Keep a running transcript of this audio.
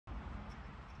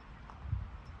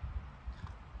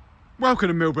Welcome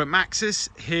to MWB Maxxis.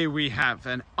 Here we have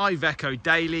an Iveco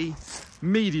daily,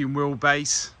 medium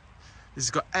wheelbase. This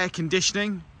has got air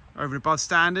conditioning over and above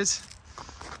standards.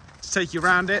 Let's take you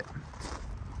around it.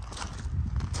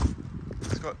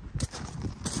 It's got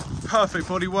perfect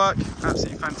bodywork,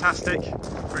 absolutely fantastic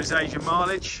for its age and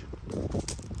mileage,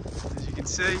 as you can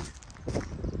see.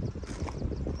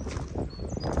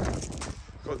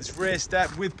 Got this rear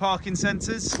step with parking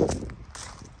sensors.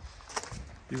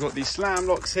 You've got these slam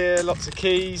locks here, lots of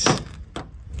keys.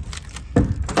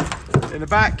 In the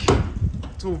back,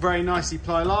 it's all very nicely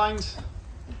ply lined.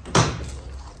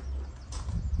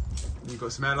 You've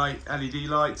got some LED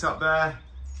lights up there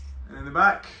and in the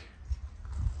back.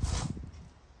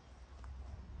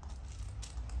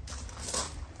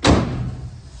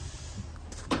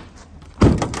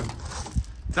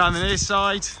 Down the near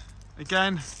side,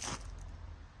 again,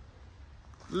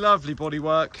 lovely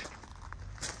bodywork.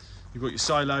 You've got your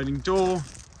side loading door.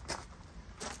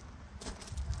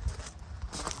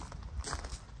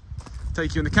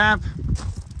 Take you in the cab.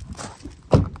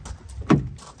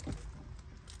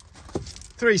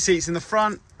 3 seats in the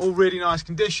front, all really nice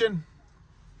condition.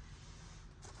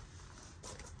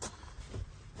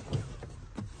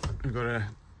 We've got a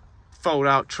fold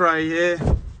out tray here.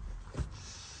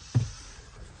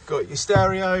 Got your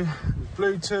stereo,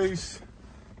 Bluetooth,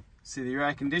 see your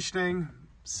air conditioning,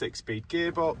 6-speed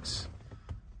gearbox,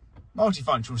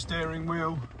 multifunctional steering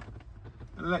wheel,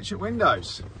 and electric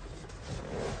windows.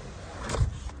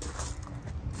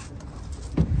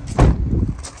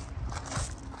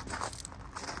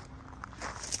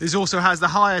 This also has the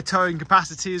higher towing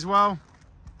capacity as well.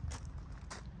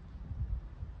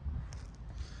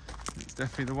 It's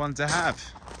definitely the one to have.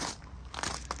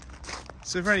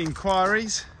 So for any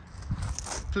inquiries,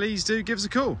 please do give us a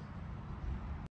call.